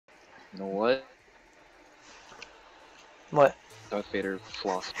You know what? What? Darth Vader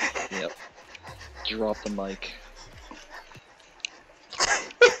flossed. Yep. Drop the mic.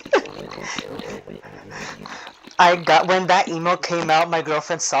 When that email came out, my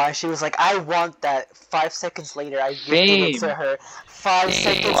girlfriend saw it. She was like, "I want that." 5 seconds later, I gifted it to Same. her. 5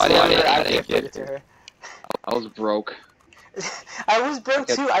 seconds Why did later, I I get gifted it to it? her. I was broke. I was I broke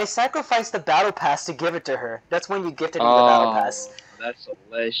got. too. I sacrificed the battle pass to give it to her. That's when you gifted me the battle pass. Oh, that's a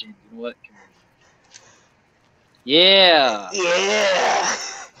legend. You know what? Come here. Yeah. Yeah.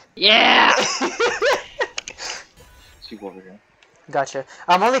 Yeah. People over here. Gotcha.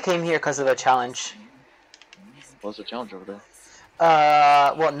 I only came here because of the challenge. What's the challenge over there?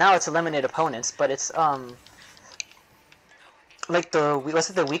 Well, now it's eliminate opponents, but it's like was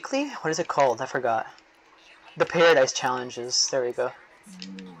it the weekly? What is it called? I forgot. The Paradise challenges. There we go.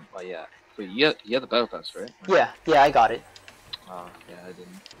 Oh yeah. Wait, you have the battle pass, right? Yeah, I got it. Yeah, I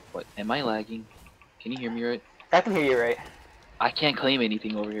didn't. What? Am I lagging? Can you hear me right? I can hear you right. I can't claim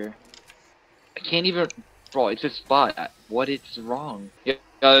anything over here. I can't even. Bro, it's a spot. What is wrong? Yeah,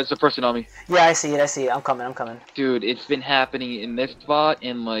 there's a person on me. Yeah, I see it. I'm coming. Dude, it's been happening in this spot,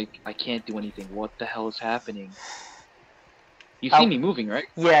 and like I can't do anything. What the hell is happening? You see me moving, right?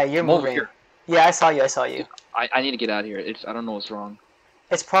 Yeah, you're I'm over moving. here. Yeah, I saw you. Dude, I need to get out of here. I don't know what's wrong.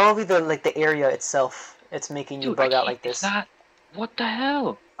 It's probably the area itself. It's making you Dude, I bug out can't. like It's this. not. What the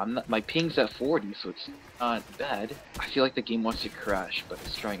hell? I'm not. My ping's at 40, so it's not bad. I feel like the game wants to crash, but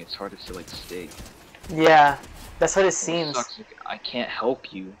it's trying its hardest to like stay. Yeah, that's what it What seems. sucks? Like, I can't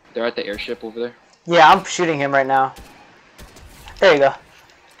help you. They're at the airship over there. Yeah, I'm shooting him right now. There you go.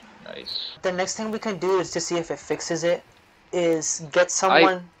 Nice. The next thing we can do is to see if it fixes it, is get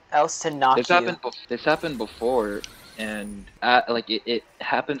someone else to knock you. This happened before, and like it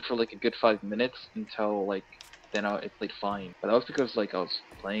happened for like a good 5 minutes until like then it played fine. But that was because like I was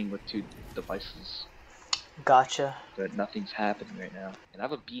playing with two devices. Gotcha. But nothing's happening right now, and I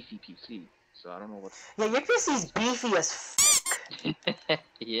have a beefy PC, so I don't know what. Yeah, your PC's beefy as f.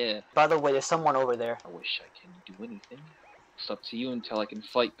 Yeah. By the way, there's someone over there. I wish I can do anything. It's up to you until I can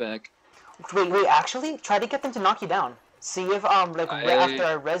fight back. Wait, actually, try to get them to knock you down. See if like right after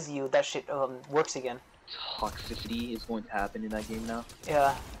I res you, that shit works again. Toxicity is going to happen in that game now.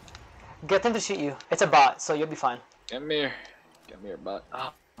 Yeah. Get them to shoot you. It's a bot, so you'll be fine. Come here, bot.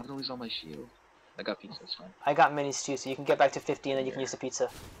 Ah, I'm gonna lose all my shield. I got pizza, it's fine. I got minis too, so you can get back to 50 and then you can use the pizza.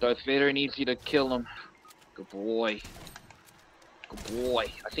 Darth Vader needs you to kill him. Good boy. Good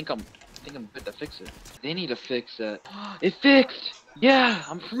boy. I think I'm good to fix it. They need to fix it. It fixed! Yeah,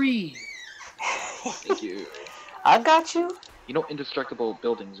 I'm free! Thank you. I got you. You know indestructible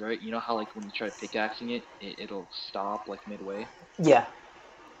buildings, right? You know how like when you try pickaxing it, it'll stop like midway? Yeah.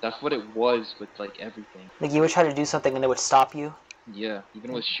 That's what it was with like everything. Like you would try to do something and it would stop you? Yeah,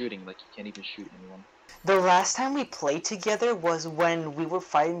 even with shooting, like you can't even shoot anyone. The last time we played together was when we were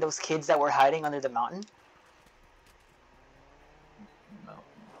fighting those kids that were hiding under the mountain. No.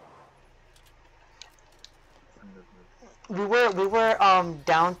 We were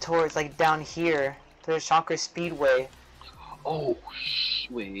down towards like down here to the Shankar Speedway. Oh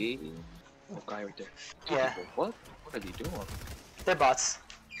wait. Oh, guy right there. Two Yeah. people. What? What are they doing? They're bots.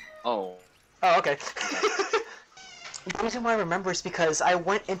 Oh. Oh, okay. The reason why I remember is because I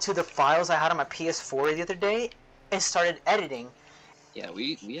went into the files I had on my PS4 the other day and started editing. Yeah,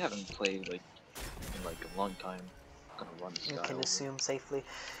 we haven't played like in like a long time. I'm gonna run this guy You can over. assume safely.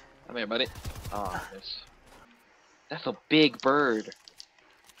 Come here, buddy. Ah, miss. That's a big bird.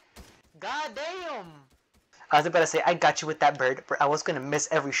 God damn! I was about to say I got you with that bird, but I was gonna miss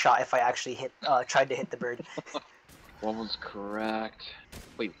every shot if I actually tried to hit the bird. One was cracked.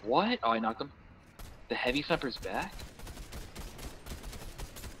 Wait, what? Oh, I knocked him. The heavy sniper's back?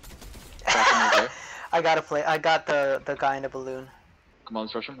 I got the guy in the balloon. Come on,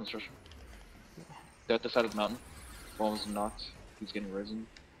 let's rush him, They're at the side of the mountain. One was knocked. He's getting risen.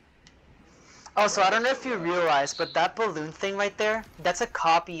 Oh, so I don't know if you realize, but that balloon thing right there, that's a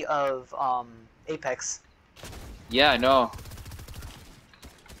copy of Apex. Yeah, I know.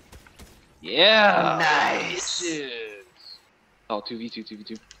 Yeah! Nice! Bitches. Oh, 2v2,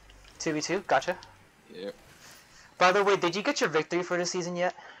 2v2. 2v2, gotcha. Yeah. By the way, did you get your victory for the season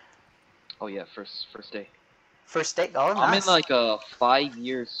yet? Oh yeah, first day. First day? Oh, nice. I'm in like a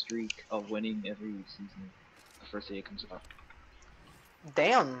 5-year streak of winning every season. The first day it comes out.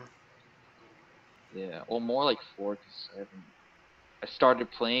 Damn. Yeah, well more like 4 to 7. I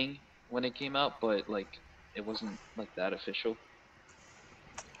started playing when it came out, but like it wasn't like that official.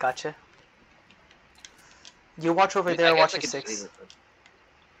 Gotcha. You watch over there, watch your 6.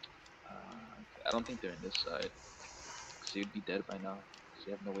 I don't think they're in this side. Cause you'd be dead by now.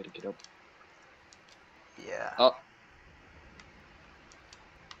 You have no way to get up. Yeah. Oh.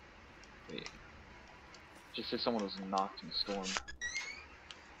 Wait. Just said someone was knocked in the storm.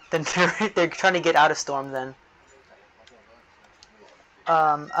 Then they're trying to get out of storm then.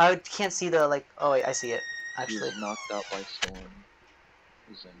 I can't see the like. Oh wait, I see it He actually. was knocked out by storm.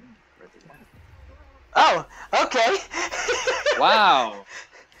 He's in regular. Oh, okay. Wow.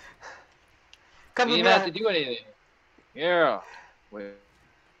 Come We with didn't me. even have to do anything. Yeah. Wait.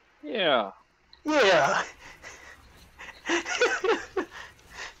 Yeah. Yeah.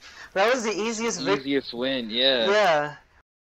 That was the easiest Easiest win, yeah. Yeah.